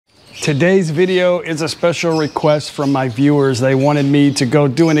Today's video is a special request from my viewers. They wanted me to go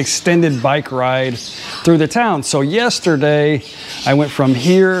do an extended bike ride through the town. So yesterday, I went from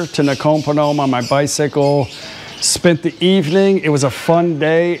here to Nakhon Phanom on my bicycle, spent the evening. It was a fun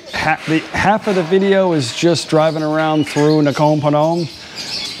day. Half of the video is just driving around through Nakhon Phanom.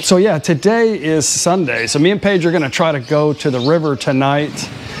 So yeah, today is Sunday. So me and Paige are gonna try to go to the river tonight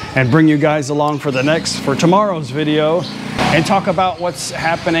and bring you guys along for tomorrow's video and talk about what's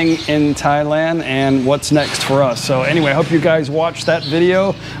happening in Thailand and what's next for us. So anyway, I hope you guys watch that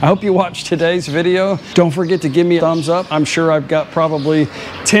video. I hope you watch today's video. Don't forget to give me a thumbs up. I'm sure I've got probably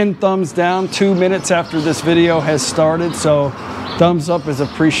 10 thumbs down 2 minutes after this video has started. So thumbs up is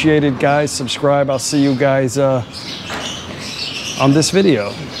appreciated, guys. Subscribe. I'll see you guys on this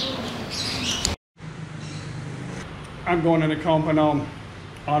video. I'm going to Nakhon Phanom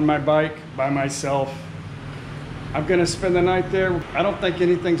on my bike by myself. I'm gonna spend the night there. I don't think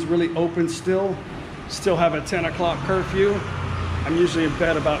anything's really open still. Still have a 10 o'clock curfew. I'm usually in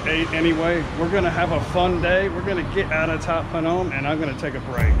bed about 8 anyway. We're gonna have a fun day. We're gonna get out of That Phanom and I'm gonna take a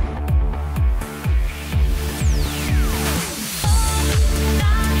break.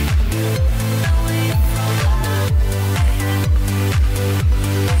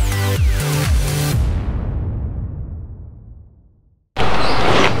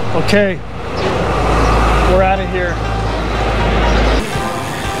 Okay, we're out of here.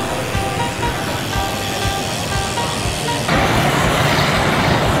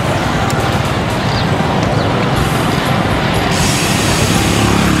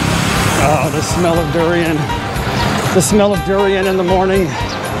 Oh, the smell of durian. The smell of durian in the morning.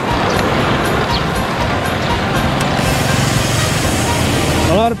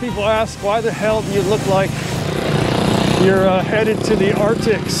 A lot of people ask, why the hell do you look like you're headed to the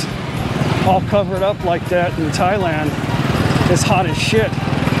Arctics, all covered up like that in Thailand? It's hot as shit.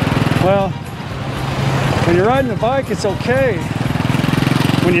 Well, when you're riding a bike, it's okay.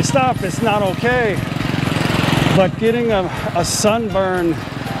 When you stop, it's not okay. But getting a sunburn,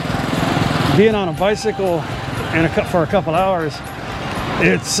 being on a bicycle for a couple hours,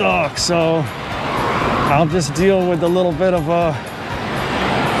 it sucks. So I'll just deal with a little bit of a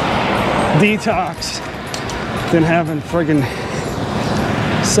detox than having friggin'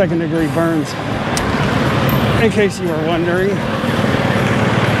 second-degree burns, in case you were wondering.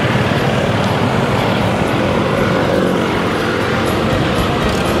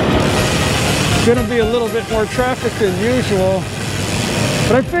 Gonna be a little bit more traffic than usual,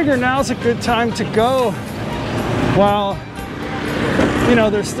 but I figure now's a good time to go while, you know,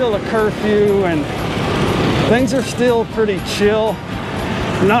 there's still a curfew and things are still pretty chill.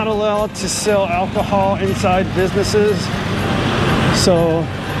 Not allowed to sell alcohol inside businesses, so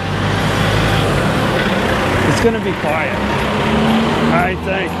it's gonna be quiet, I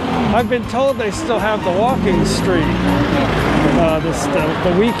think. I've been told they still have the walking street,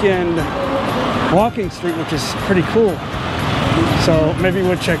 the weekend walking street, which is pretty cool. So maybe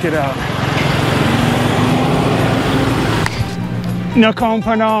we'll check it out. Nakhon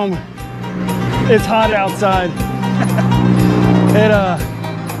Phanom. It's hot outside.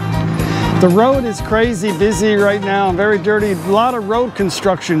 The road is crazy busy right now, very dirty. A lot of road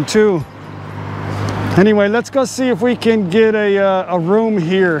construction too. Anyway, let's go see if we can get a room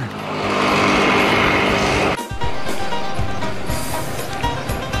here.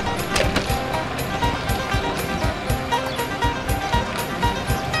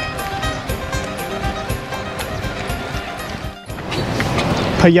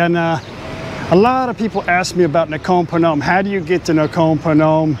 Payana. A lot of people ask me about Nakhon Phanom. How do you get to Nakhon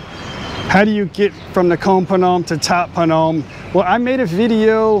Phanom? How do you get from Nakhon Phanom to That Phanom? Well, I made a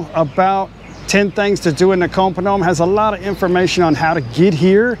video about 10 things to do in Nakhon Phanom. Has a lot of information on how to get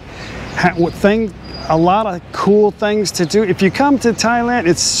here, a lot of cool things to do. If you come to Thailand,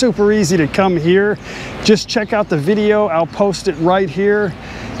 it's super easy to come here. Just check out the video. I'll post it right here.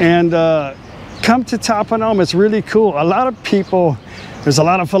 And come to That Phanom. It's really cool. A lot of people, there's a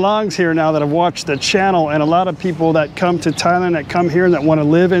lot of Phalangs here now that have watched the channel, and a lot of people that come to Thailand, that come here and that want to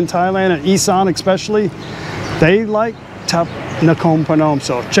live in Thailand, and Isan especially, they like Nakhon Phanom.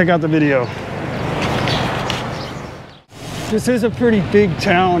 So check out the video. This is a pretty big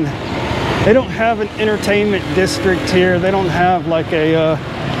town. They don't have an entertainment district here. They don't have like a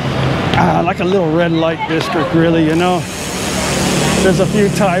little red light district, really, you know. There's a few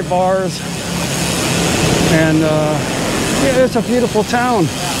Thai bars, and yeah, it's a beautiful town.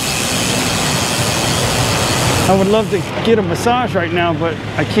 I would love to get a massage right now, but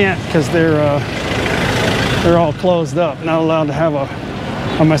I can't because they're all closed up. Not allowed to have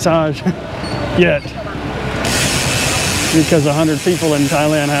a massage yet, because 100 people in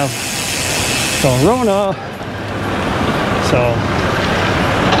Thailand have Corona. So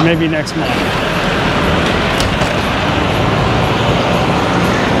maybe next month.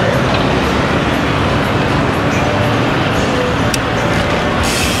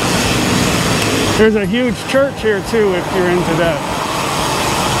 There's a huge church here too if you're into that.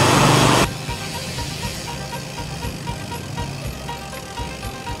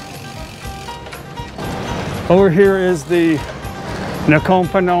 Over here is the Nakhon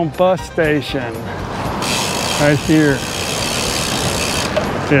Phanom bus station. Right here.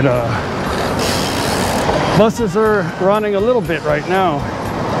 Buses are running a little bit right now.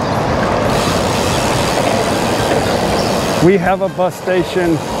 We have a bus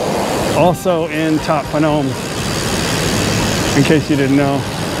station also in That Phanom, in case you didn't know.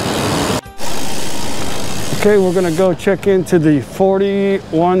 Okay, we're gonna go check into the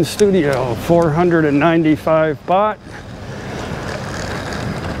 41 studio, 495 baht.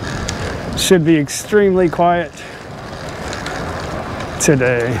 Should be extremely quiet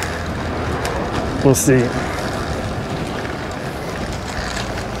today. We'll see.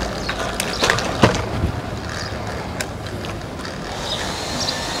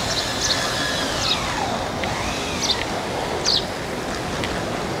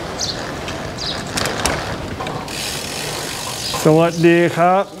 Sawadee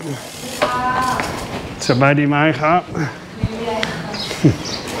krab. สบายดีไหมครับ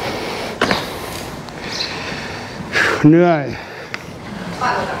เหนื่อย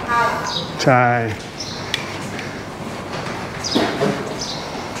ใช่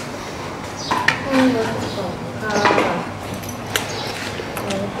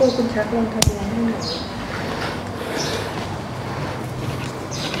คุณชักลงทะเบียนให้หนู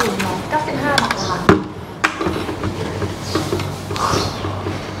95 บาทค่ะ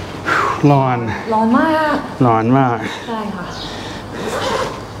ร้อน ร้อนมาก ร้อนมาก ใช่ค่ะ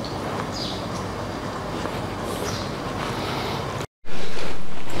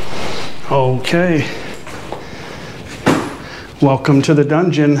Okay. Welcome to the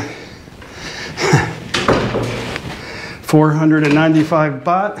dungeon. 495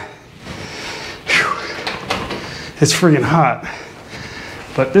 baht. Whew. It's freaking hot.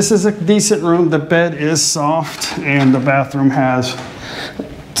 But this is a decent room. The bed is soft and the bathroom has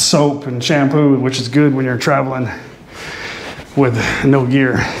soap and shampoo, which is good when you're traveling with no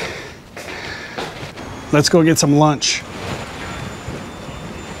gear. Let's go get some lunch.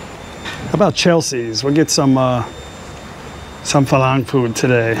 How about Chelsea's? We'll get some Falang food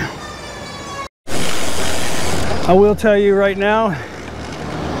today. I will tell you right now,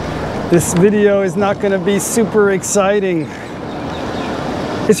 this video is not going to be super exciting.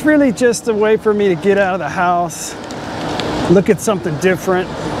 It's really just a way for me to get out of the house, look at something different.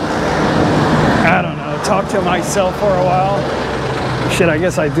 I don't know, talk to myself for a while. Shit, I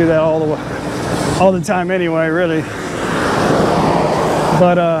guess I do that all the time anyway, really.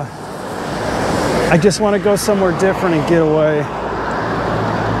 But I just want to go somewhere different and get away.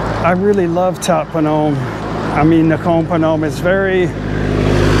 I really love That Phanom. I mean, Nakhon Phanom is very,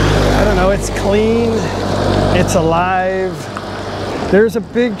 I don't know, it's clean, it's alive. There's a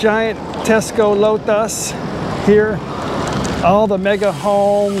big giant Tesco Lotus here. All the mega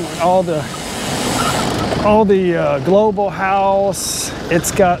home, all the global house.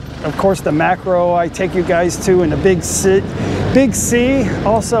 It's got, of course, the macro I take you guys to, and the Big C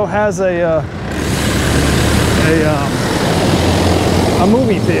also has a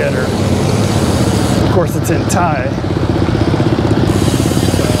movie theater. Of course, it's in Thai.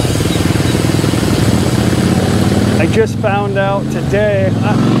 I just found out today.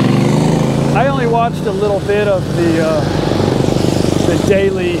 I only watched a little bit of the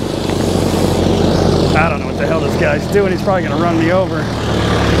daily. I don't know what the hell this guy's doing. He's probably going to run me over.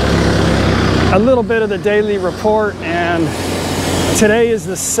 A little bit of the daily report, and today is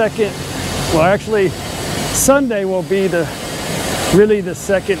the second. Well, actually, Sunday will be really the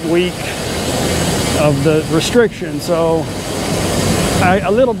second week of the restriction. So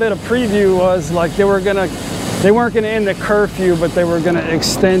a little bit of preview was like they weren't gonna end the curfew, but they were gonna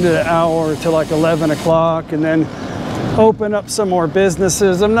extend it an hour to like 11 o'clock and then open up some more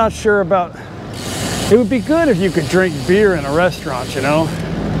businesses. I'm not sure about, it would be good if you could drink beer in a restaurant, you know,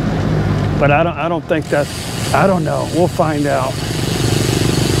 but I don't think that, I don't know, we'll find out.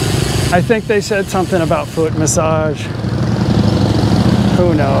 I think they said something about foot massage.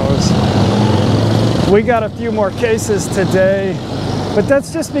 Who knows? We got a few more cases today, but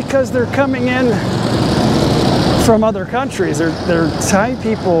that's just because they're coming in from other countries. They're Thai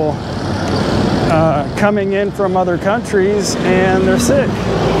people coming in from other countries, and they're sick.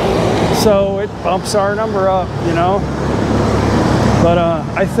 So it bumps our number up, you know. But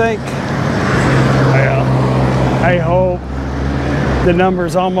I think I hope the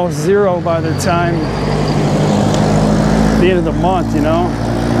number's almost zero by the time the end of the month, you know.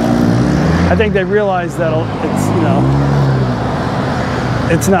 I think they realize that it's, you know,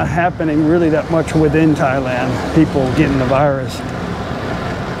 it's not happening really that much within Thailand, people getting the virus.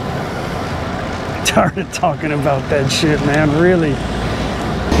 Tired of talking about that shit, man, really.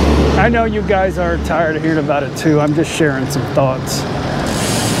 I know you guys are tired of hearing about it too. I'm just sharing some thoughts.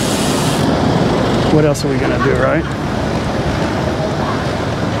 What else are we gonna do, right?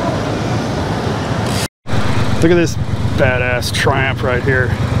 Look at this badass Triumph right here.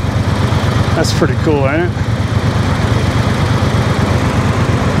 That's pretty cool, ain't it?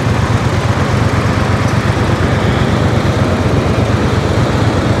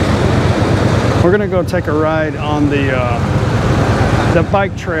 We're gonna go take a ride on the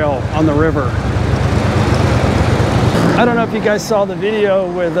bike trail on the river. I don't know if you guys saw the video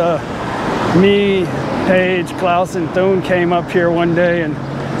with me, Paige, Klaus, and Thune came up here one day, and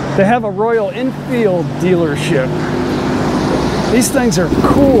they have a Royal Enfield dealership. These things are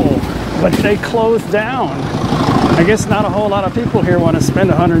cool, but they closed down. I guess not a whole lot of people here want to spend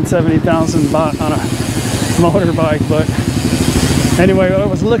 170,000 baht on a motorbike, but anyway, I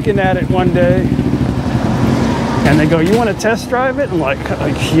was looking at it one day, and they go, "You want to test drive it?" I'm like,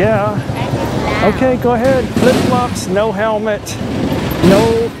 yeah. Okay, go ahead. Flip-flops, no helmet,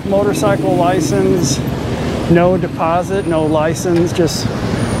 no motorcycle license, no deposit, no license. Just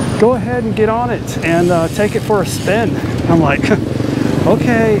go ahead and get on it and take it for a spin. I'm like,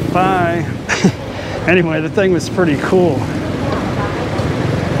 okay, bye. Anyway, the thing was pretty cool.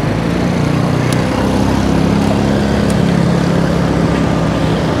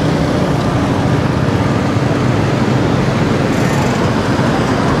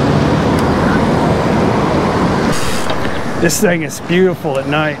 This thing is beautiful at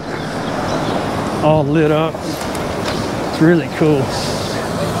night, all lit up. It's really cool.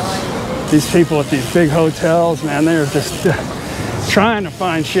 These people at these big hotels, man, they're just trying to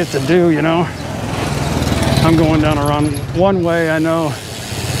find shit to do, you know. I'm going down around one way, I know.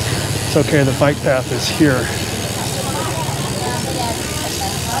 It's okay, the bike path is here.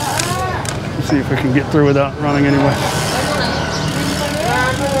 Let's see if we can get through without running anyway.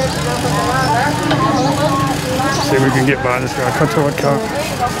 See if we can get by this guy. Cut to it, cut.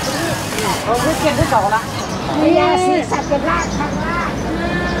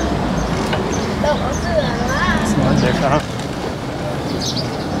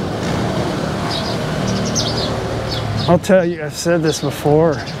 I'll tell you, I've said this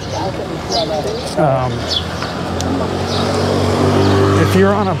before. If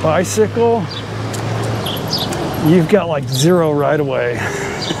you're on a bicycle, you've got like zero right of way.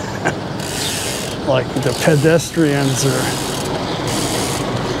 Like the pedestrians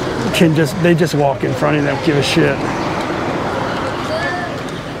they just walk in front of you, they don't give a shit.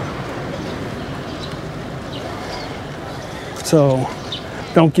 So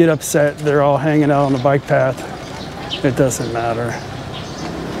don't get upset, they're all hanging out on the bike path. It doesn't matter.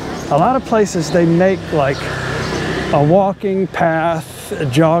 A lot of places they make like a walking path, a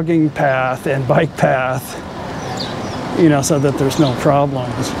jogging path, and bike path, you know, so that there's no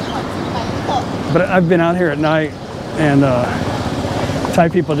problems. But I've been out here at night, and Thai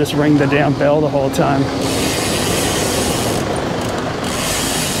people just ring the damn bell the whole time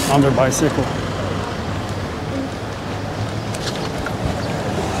on their bicycle.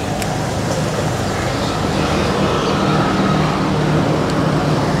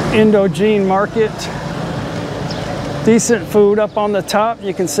 Indogene Market. Decent food up on the top.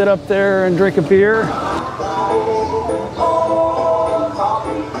 You can sit up there and drink a beer.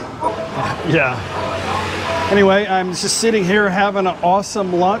 Yeah. Anyway, I'm just sitting here having an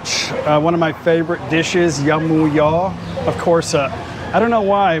awesome lunch. One of my favorite dishes, yamu ya. Of course, I don't know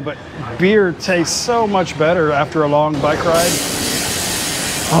why, but beer tastes so much better after a long bike ride.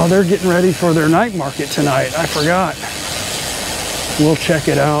 Oh, they're getting ready for their night market tonight. I forgot. We'll check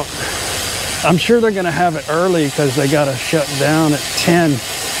it out. I'm sure they're gonna have it early because they gotta shut down at 10.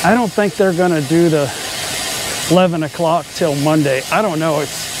 I don't think they're gonna do the 11 o'clock till Monday. I don't know.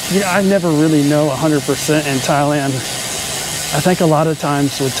 I never really know 100% in Thailand. I think a lot of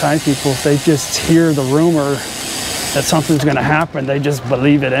times with Thai people, if they just hear the rumor that something's gonna happen, they just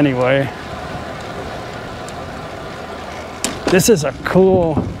believe it anyway. This is a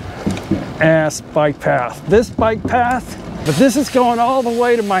cool ass bike path. This bike path, but this is going all the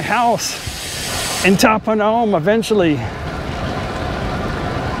way to my house in That Phanom eventually.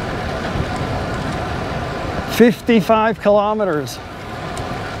 55 kilometers.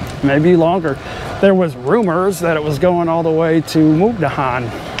 Maybe longer. There was rumors that it was going all the way to Mukdahan.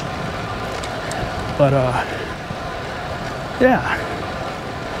 But Yeah.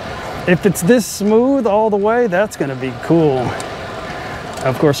 If it's this smooth all the way, that's gonna be cool.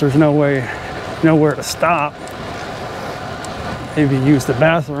 Of course, there's nowhere to stop. Maybe use the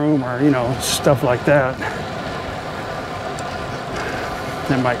bathroom or, you know, stuff like that.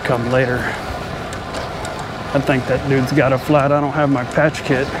 That might come later. I think that dude's got a flat. I don't have my patch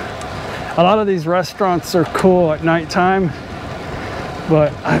kit. A lot of these restaurants are cool at nighttime,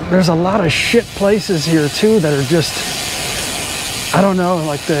 but there's a lot of shit places here too that are just, I don't know,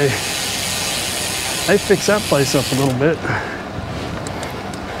 like they fix that place up a little bit.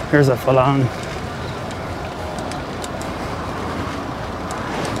 Here's a Phanom.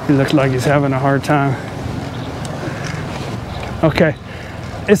 He looks like he's having a hard time. Okay,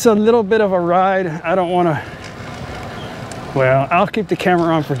 it's a little bit of a ride. I don't want to, well, I'll keep the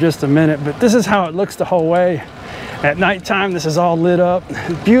camera on for just a minute, but this is how it looks the whole way. At nighttime, this is all lit up.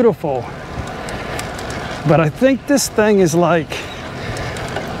 It's beautiful. But I think this thing is like,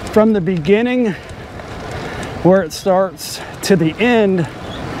 from the beginning, where it starts, to the end,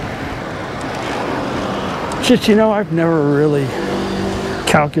 just, you know, I've never really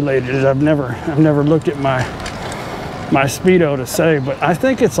calculated it. I've never looked at my speedo to say, but I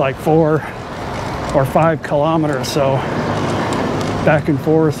think it's like 4 or 5 kilometers, so back and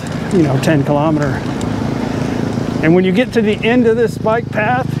forth, you know, 10 kilometer. And when you get to the end of this bike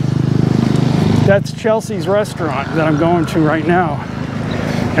path, that's Chelsea's restaurant that I'm going to right now.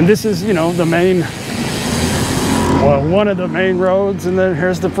 And this is, you know, the main, well, one of the main roads, and then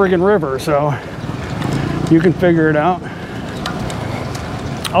here's the friggin' river, so you can figure it out.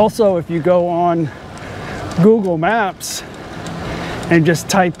 Also, if you go on Google Maps and just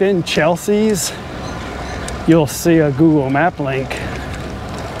type in Chelsea's, you'll see a Google Map link.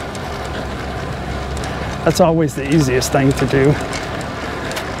 That's always the easiest thing to do.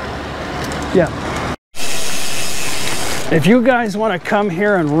 Yeah. If you guys want to come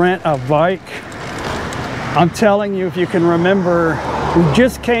here and rent a bike, I'm telling you, if you can remember, we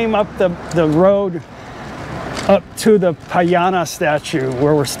just came up the road up to the Phanom statue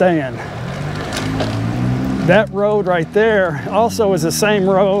where we're staying. That road right there also is the same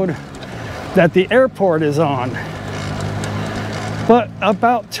road that the airport is on. But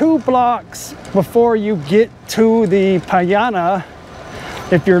about 2 blocks before you get to the Phanom,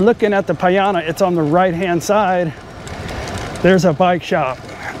 if you're looking at the Phanom, it's on the right-hand side. There's a bike shop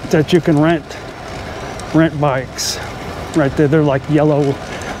that you can rent bikes right there. They're like yellow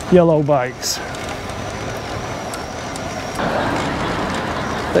bikes.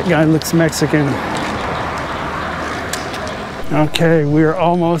 That guy looks Mexican. Okay, we're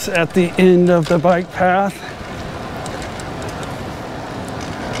almost at the end of the bike path.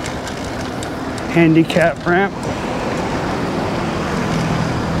 Handicap ramp.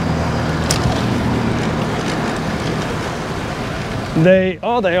 They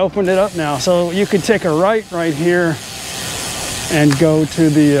opened it up now, so you could take a right here and go to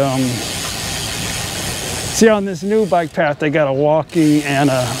the see, on this new bike path they got a walking and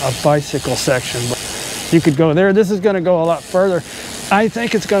a bicycle section, but you could go there. This is going to go a lot further. I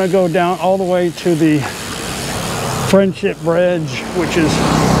think it's going to go down all the way to the Friendship Bridge, which is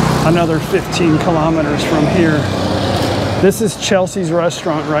another 15 kilometers from here. This is Chelsea's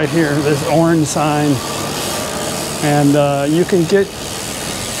restaurant right here, this orange sign. And you can get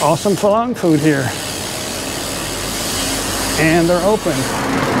awesome Phanom food here. And they're open.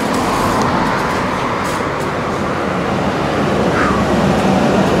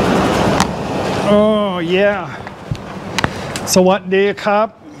 Oh, yeah. So what do you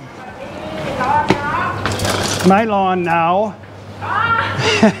cup? My lawn now.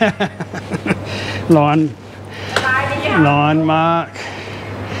 Lawn Mark.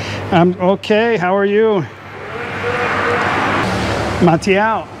 I'm okay. How are you?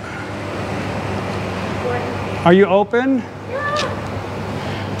 Matiao. Are you open?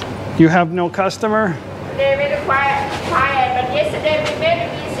 You have no customer? Today very quiet, but yesterday we very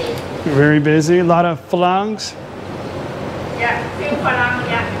busy. Very busy. A lot of Phanoms. Yeah, few Phanom,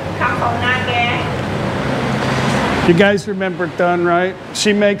 yeah, come from Nage. You guys remember Dunn, right?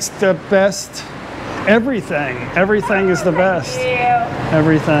 She makes the best everything. Everything is the best.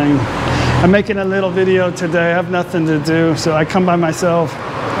 Everything. I'm making a little video today. I have nothing to do, so I come by myself.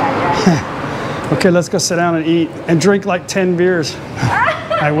 Okay, let's go sit down and eat and drink like 10 beers.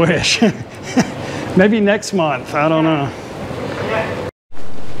 I wish. Maybe next month. I don't know.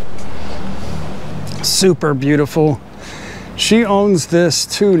 Super beautiful. She owns this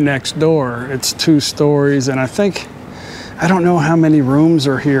too next door. It's 2 stories, and I don't know how many rooms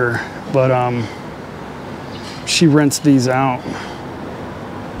are here, but she rents these out.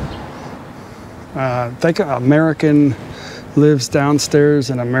 I think American lives downstairs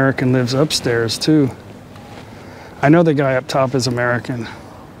and American lives upstairs too. I know the guy up top is American.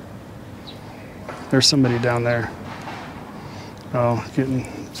 There's somebody down there. Oh, getting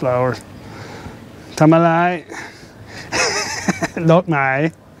flowers. Tamalai. Dok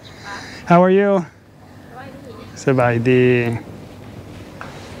Mai. How are you? Sabai.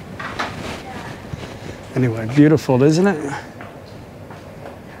 Anyway, beautiful, isn't it?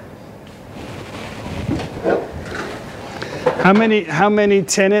 How many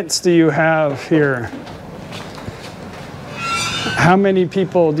tenants do you have here? How many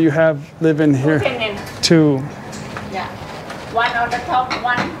people do you have living here? 2 tenants. 2. Yeah. One on the top,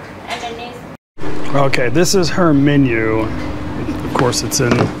 one underneath. Okay, this is her menu. Of course, it's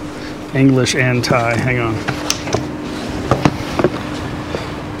in English and Thai. Hang on.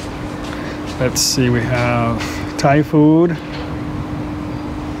 Let's see, we have Thai food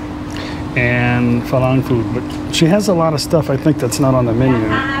and Phalang food, but she has a lot of stuff I think that's not on the menu.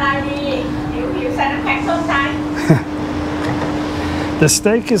 The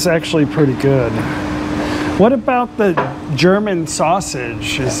steak is actually pretty good. What about the German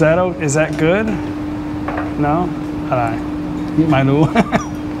sausage? Is that good? No? Only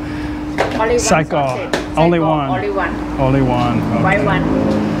one sausage. Only one. Only one. Okay. Buy one.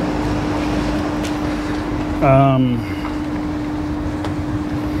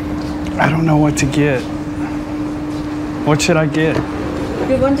 I don't know what to get. What should I get?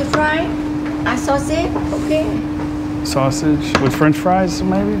 You want to try a sausage? Okay. Sausage with French fries,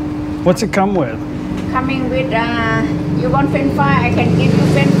 maybe? What's it come with? Coming with, you want French fry? I can give you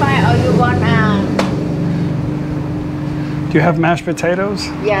French fry, or you want, Do you have mashed potatoes?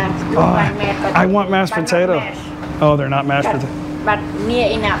 yeah, you want mashed, I want mashed but potato. not mashed. Oh, they're not mashed potatoes. But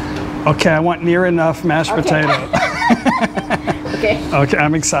near enough. Okay, I want near enough mashed Okay. potato. Okay. Okay,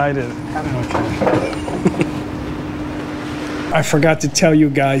 I'm excited. Okay. I forgot to tell you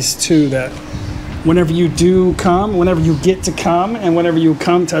guys too that whenever you get to come, and whenever you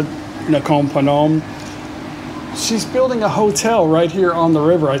come to Nakhon Phanom, she's building a hotel right here on the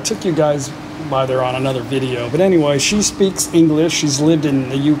river. I took you guys by there on another video. But anyway, she speaks English. She's lived in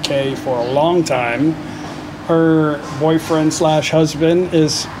the UK for a long time. Her boyfriend / husband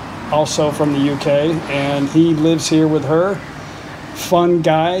is also from the UK, and he lives here with her. Fun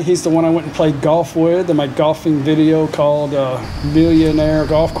guy. He's the one I went and played golf with in my golfing video called Millionaire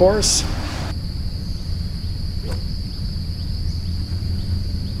Golf Course.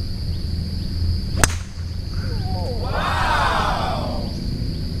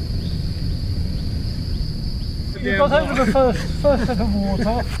 You got over the first set of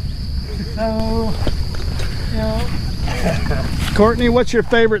water, so yeah. Courtney, what's your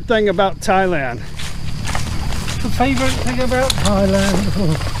favorite thing about Thailand? The favourite thing about Thailand,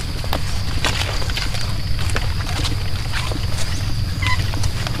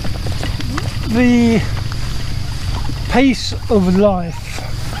 the pace of life,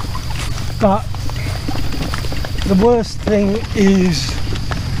 but the worst thing is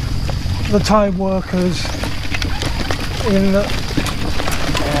the Thai workers in the...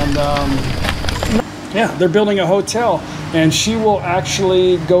 And yeah, they're building a hotel, and she will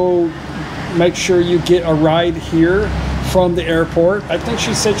actually go make sure you get a ride here from the airport. I think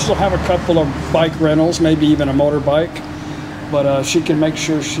she said she'll have a couple of bike rentals, maybe even a motorbike, but she can make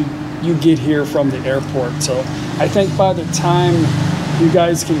sure you get here from the airport. So I think by the time you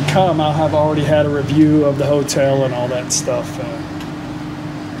guys can come, I'll have already had a review of the hotel and all that stuff.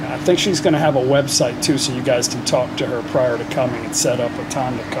 I think she's going to have a website too, so you guys can talk to her prior to coming and set up a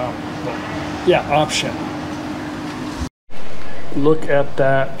time to come. But yeah, option. Look at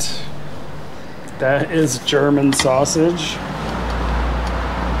that. That is German sausage.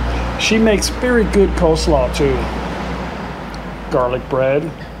 She makes very good coleslaw too. Garlic bread.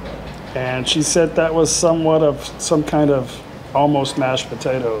 And she said that was somewhat of some kind of almost mashed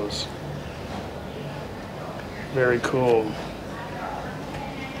potatoes. Very cool.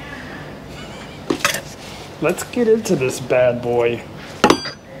 Let's get into this bad boy.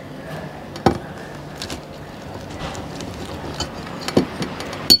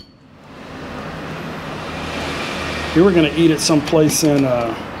 We were going to eat at some place in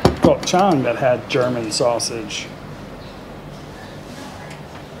Koh Chang that had German sausage,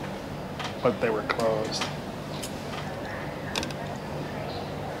 but they were closed.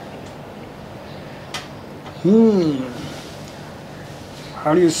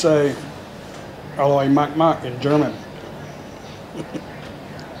 How do you say "Alloy mak mak" in German?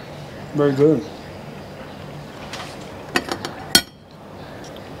 Very good.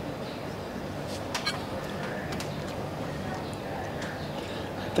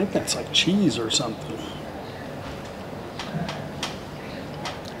 I think that's like cheese or something.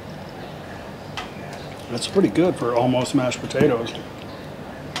 That's pretty good for almost mashed potatoes.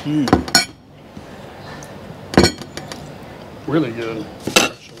 Really good,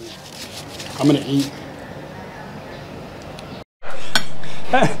 actually. I'm gonna eat.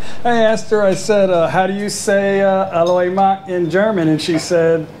 I asked her, I said, how do you say Aloima in German? And she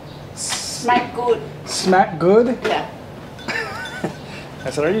said, Smack good. Smack good? Yeah. I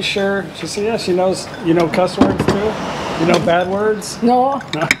said, are you sure? She said, yeah, she knows, you know cuss words too? You know bad words? No.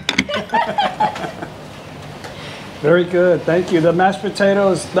 Very good, thank you. The mashed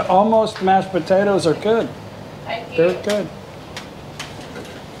potatoes, the almost mashed potatoes are good. Thank you. They're good.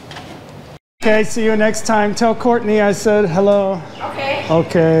 Okay, see you next time. Tell Courtney I said hello. Okay.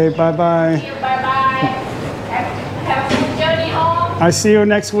 Okay, bye-bye. See you. Bye-bye. Have a good journey home. I see you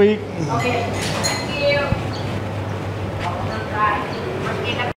next week. Okay. Thank you.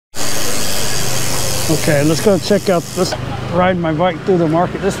 Okay, let's go check out this, ride my bike through the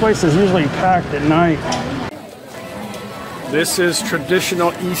market. This place is usually packed at night. This is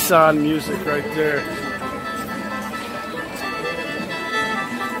traditional Isan music right there.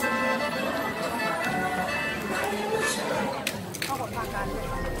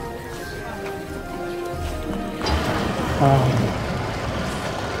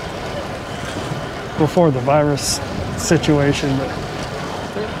 Before the virus situation, but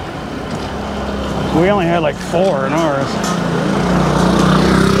we only had like 4 in ours.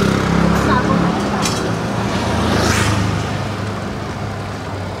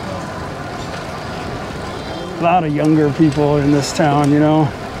 A lot of younger people in this town, you know.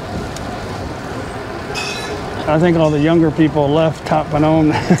 I think all the younger people left That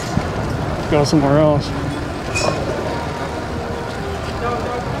Phanom to go somewhere else.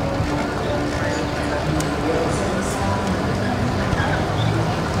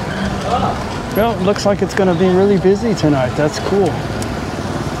 Well, it looks like it's going to be really busy tonight. That's cool.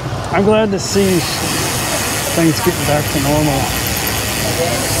 I'm glad to see things getting back to normal.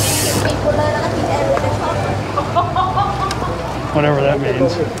 Whatever that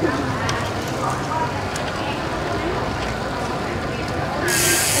means.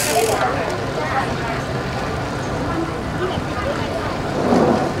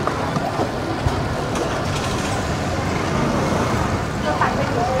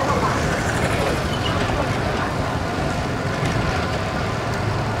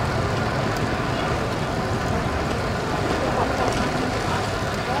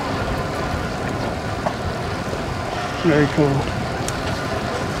 Very cool.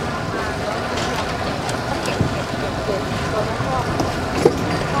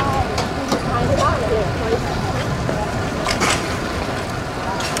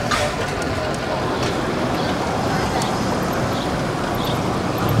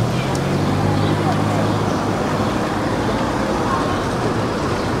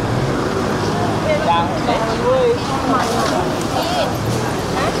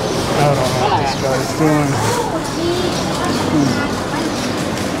 I don't know what this guy's doing.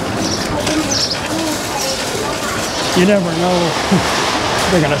 You never know.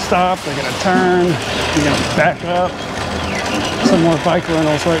 They're gonna stop, they're gonna turn, you're gonna back up. Some more bike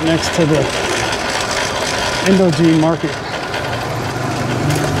rentals right next to the Indogene market.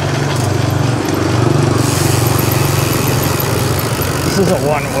 This is a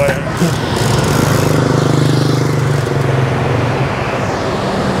one-way.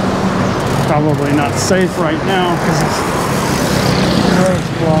 Probably not safe right now because the road's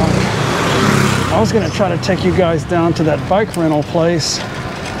blocked. I was going to try to take you guys down to that bike rental place.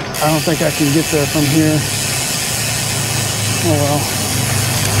 I don't think I can get there from here. Oh well.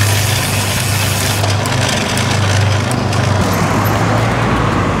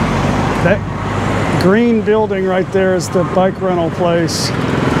 That green building right there is the bike rental place.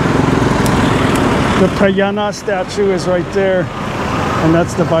 The Payana statue is right there, and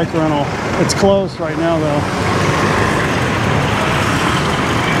that's the bike rental. It's closed right now though.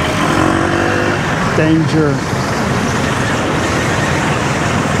 Danger.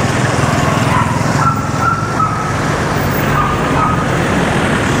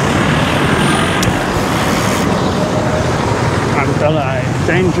 Antalai.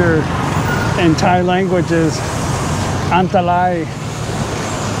 Danger in Thai language is Antalai.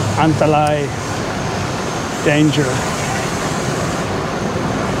 Antalai. Danger.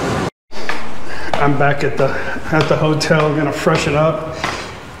 I'm back at the hotel, gonna freshen up.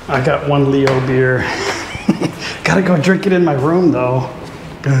 I got 1 Leo beer. Gotta go drink it in my room though.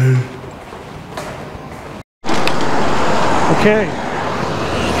 Okay,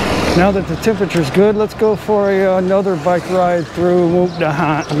 now that the temperature's good, let's go for another bike ride through through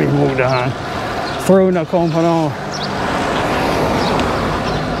Nakhon Phanom.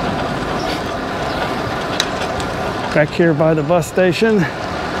 Back here by the bus station.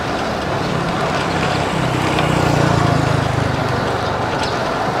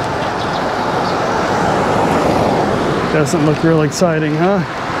 Doesn't look real exciting,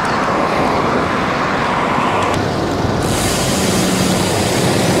 huh?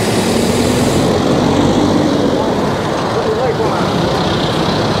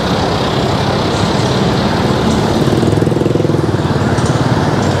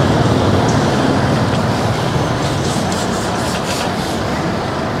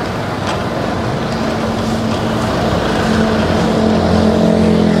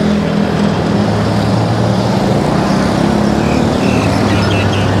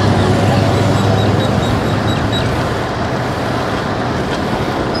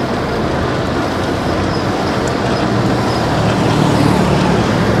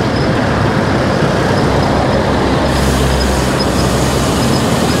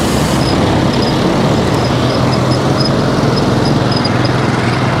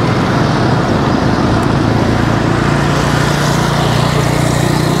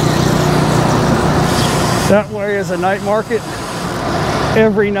 That way is a night market.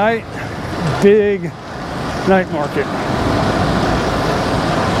 Every night, big night market.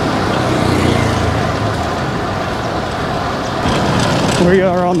 We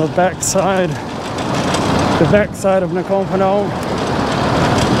are on the backside of Nakhon Phanom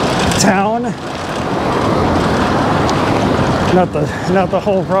town. Not the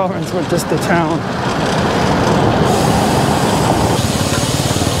whole province, but just the town.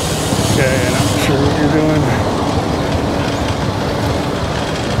 Okay, and I'm not sure what you're doing.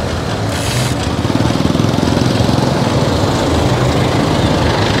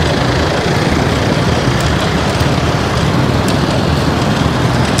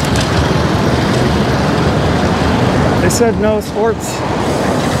 They said no sports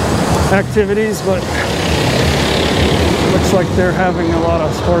activities, but it looks like they're having a lot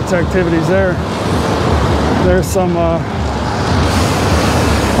of sports activities there. There's some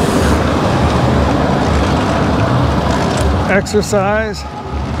exercise.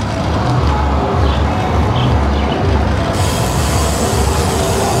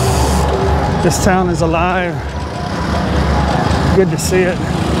 This town is alive. Good to see it.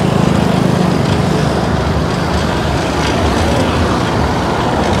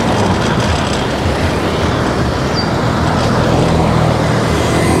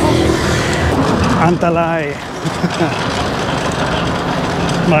 Antalai.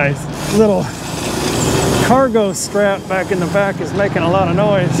 My little cargo strap back in the back is making a lot of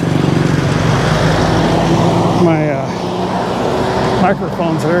noise. My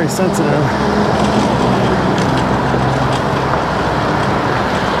microphone's very sensitive.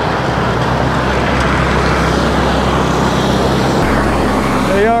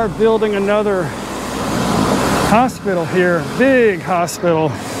 They are building another hospital here, big hospital.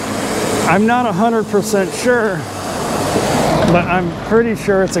 I'm not 100% sure, but I'm pretty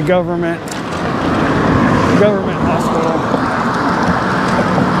sure it's a government hospital.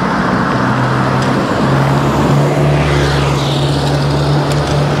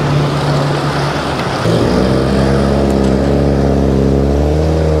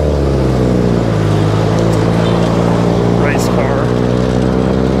 Race car.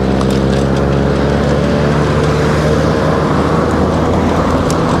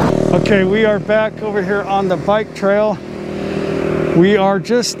 Okay, we are back over here on the bike trail. We are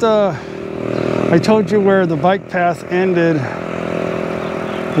just I told you where the bike path ended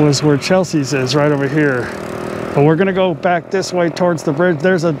was where Chelsea's is, right over here. But we're gonna go back this way towards the bridge.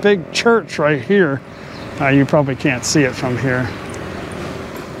 There's a big church right here. You probably can't see it from here.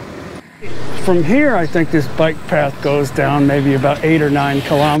 From here, I think this bike path goes down maybe about 8 or 9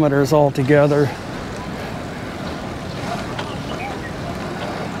 kilometers altogether.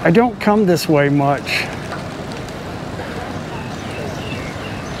 I don't come this way much.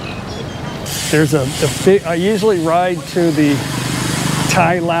 There's a big, I usually ride to the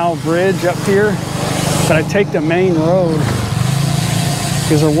Tai Lao Bridge up here, but I take the main road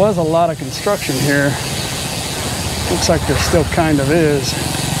because there was a lot of construction here. Looks like there still kind of is.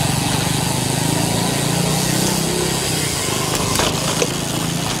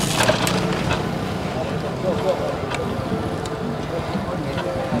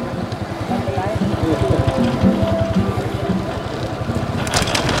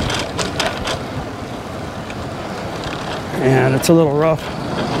 And it's a little rough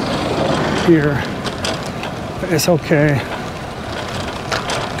here, but it's okay.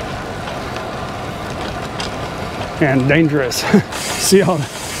 And dangerous. See how,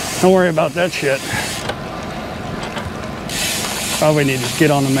 don't worry about that shit. Probably need to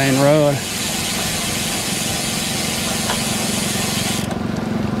get on the main road.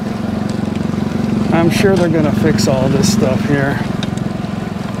 I'm sure they're gonna fix all this stuff here.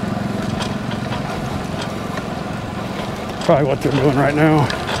 Probably what they're doing right now.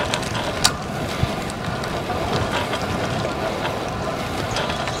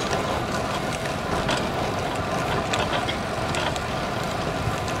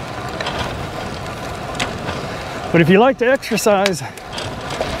 But if you like to exercise,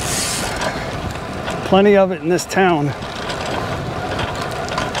 plenty of it in this town.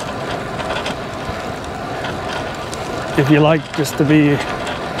 If you like just to be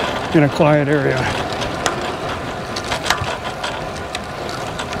in a quiet area.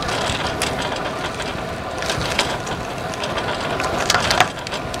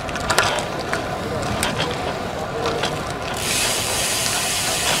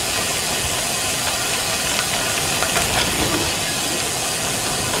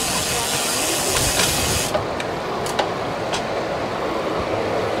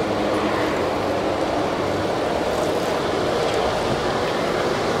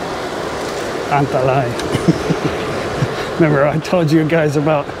 Antalai. Remember, I told you guys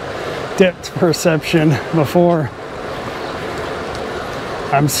about depth perception before.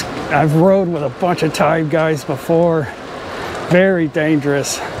 I've rode with a bunch of Thai guys before. Very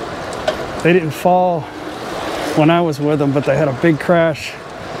dangerous. They didn't fall when I was with them, but they had a big crash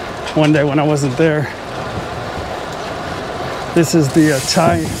one day when I wasn't there. This is the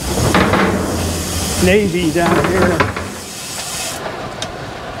Thai Navy down here.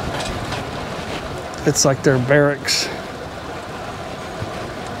 It's like their barracks.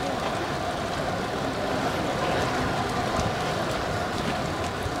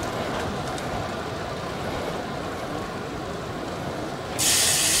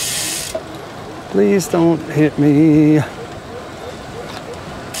 Please don't hit me.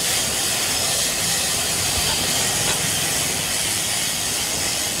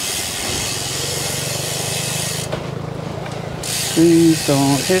 Please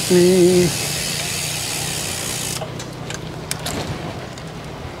don't hit me.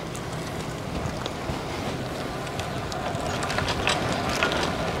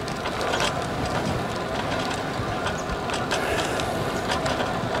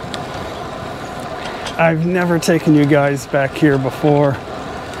 I've never taken you guys back here before,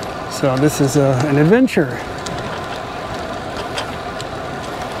 so this is an adventure.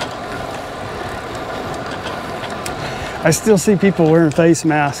 I still see people wearing face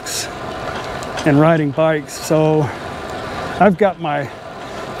masks and riding bikes, so I've got my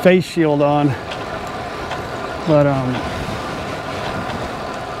face shield on, but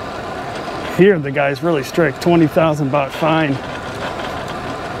here the guy's really strict, 20,000 baht fine.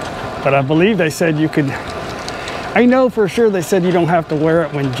 But I believe they said you could, I know for sure they said you don't have to wear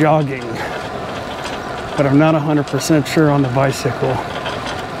it when jogging, but I'm not 100% sure on the bicycle.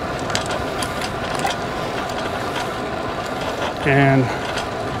 And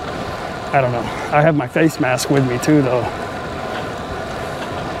I don't know, I have my face mask with me too though.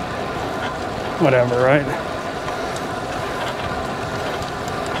 Whatever, right?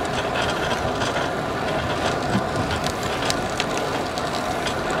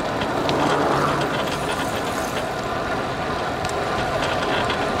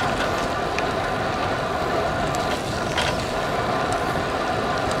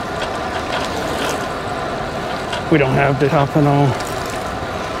 We don't have the That Phanom.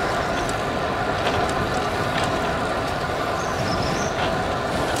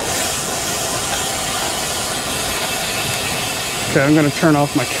 Okay, I'm going to turn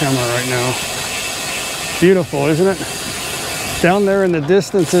off my camera right now. Beautiful, isn't it? Down there in the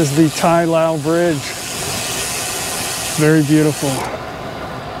distance is the Tai Lao Bridge. Very beautiful.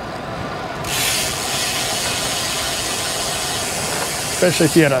 Especially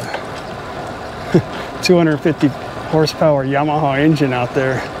if you had a 250 horsepower Yamaha engine out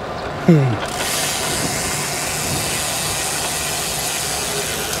there.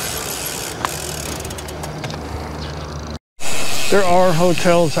 There are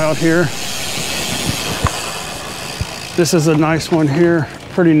hotels out here. This is a nice one here,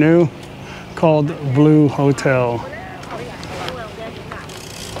 pretty new, called Blue Hotel.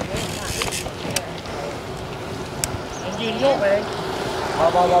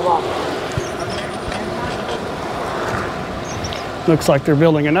 Looks like they're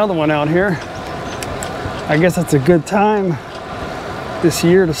building another one out here. I guess it's a good time this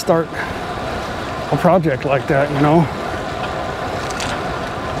year to start a project like that, you know?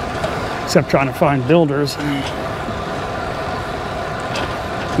 Except trying to find builders.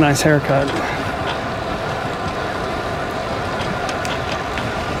 Nice haircut.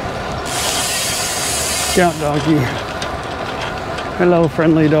 Scout doggy. Hello,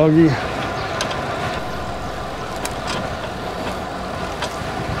 friendly doggy.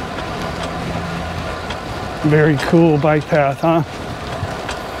 Very cool bike path, huh?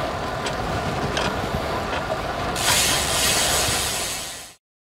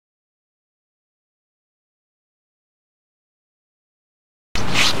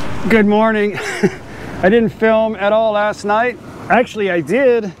 Good morning. I didn't film at all last night. Actually, I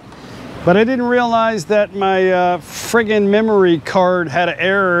did, but I didn't realize that my friggin' memory card had an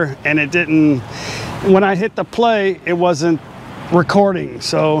error and it didn't, when I hit the play, it wasn't recording.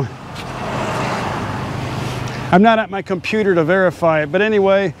 So I'm not at my computer to verify it. But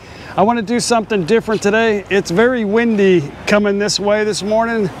anyway, I want to do something different today. It's very windy coming this way this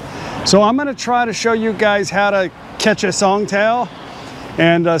morning. So I'm going to try to show you guys how to catch a songtail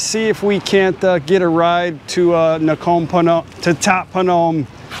and see if we can't get a ride to Nakhon Phanom, to That Phanom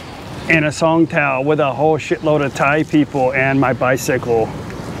in a songtail with a whole shitload of Thai people and my bicycle.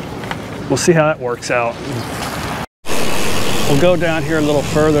 We'll see how that works out. We'll go down here a little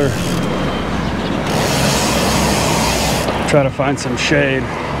further. Try to find some shade,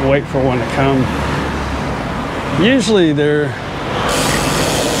 wait for one to come. Usually there's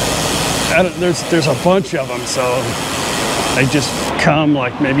a bunch of them, so they just come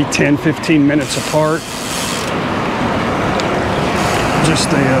like maybe 10-15 minutes apart. Just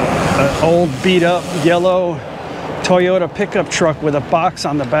an old beat up yellow Toyota pickup truck with a box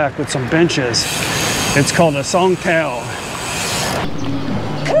on the back with some benches. It's called a songtail.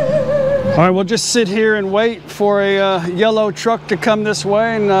 All right, we'll just sit here and wait for a yellow truck to come this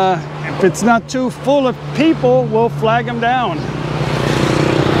way, and if it's not too full of people, we'll flag them down.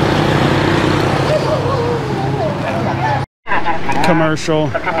 Commercial.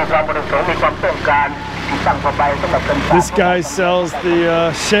 This guy sells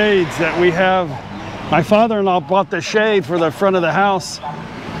the shades that we have. My father-in-law bought the shade for the front of the house,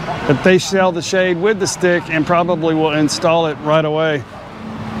 but they sell the shade with the stick and probably will install it right away.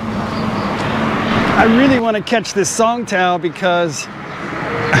 I really want to catch this songtail because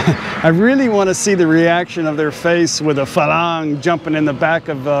I really want to see the reaction of their face with a phalang jumping in the back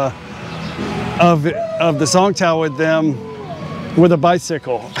of the songtail with them with a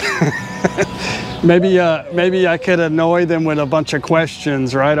bicycle. maybe I could annoy them with a bunch of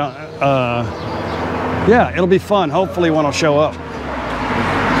questions, right? Yeah, it'll be fun. Hopefully one will show up.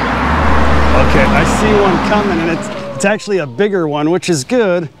 Okay, I see one coming, and it's actually a bigger one, which is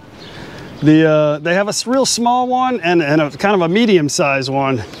good. They have a real small one and a kind of a medium-sized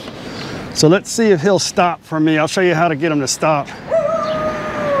one. So let's see if he'll stop for me. I'll show you how to get him to stop.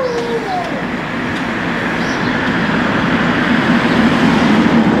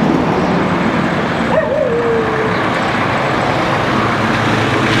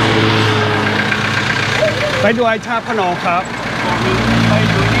 By do I tap on all top?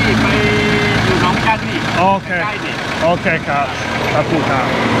 Okay. Okay, cop.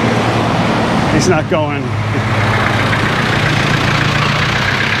 He's not going.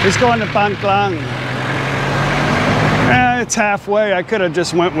 He's going to Ban Klang. It's halfway. I could have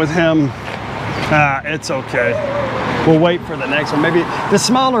just went with him. It's okay. We'll wait for the next one. Maybe the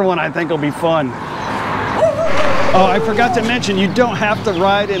smaller one I think will be fun. Oh, I forgot to mention, you don't have to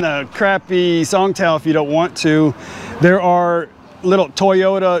ride in a crappy songtail if you don't want to. There are little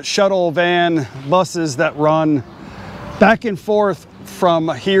Toyota shuttle van buses that run back and forth from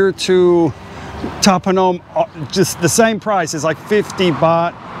here to That Phanom, just the same price. It's like 50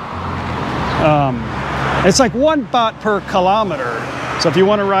 baht. It's like 1 baht per kilometer. So if you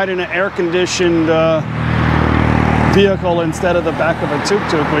want to ride in an air-conditioned vehicle instead of the back of a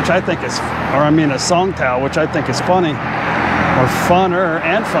tuk-tuk, which I think is, or I mean a songtail, which I think is funny, or funner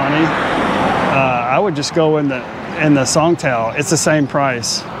and funny, I would just go in the songtail. It's the same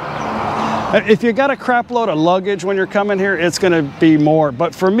price. If you got a crap load of luggage when you're coming here, it's going to be more.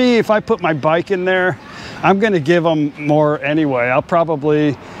 But for me, if I put my bike in there, I'm going to give them more anyway. I'll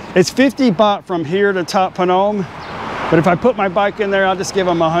probably, it's 50 baht from here to That Phanom, but if I put my bike in there, I'll just give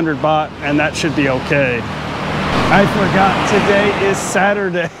them 100 baht, and that should be okay. I forgot, today is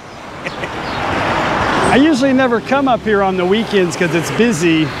Saturday. I usually never come up here on the weekends because it's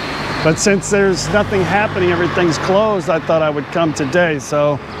busy, but since there's nothing happening, everything's closed, I thought I would come today.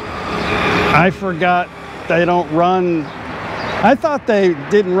 So I forgot they don't run. I thought they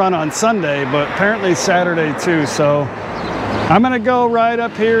didn't run on Sunday, but apparently Saturday too. So I'm gonna go right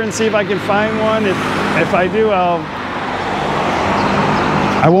up here and see if I can find one. If I do,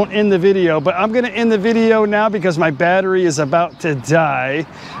 I won't end the video, but I'm gonna end the video now because my battery is about to die.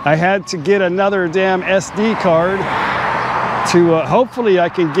 I had to get another damn SD card to, hopefully I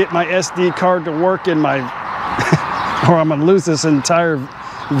can get my SD card to work in my, or I'm gonna lose this entire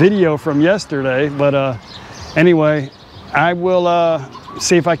video from yesterday. But anyway, I will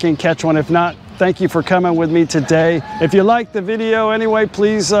see if I can catch one. If not, thank you for coming with me today. If you liked the video anyway,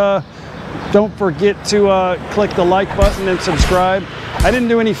 please don't forget to click the like button and subscribe. I didn't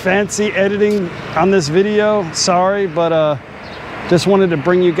do any fancy editing on this video, sorry, but just wanted to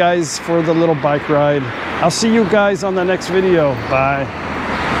bring you guys for the little bike ride. I'll see you guys on the next video. Bye.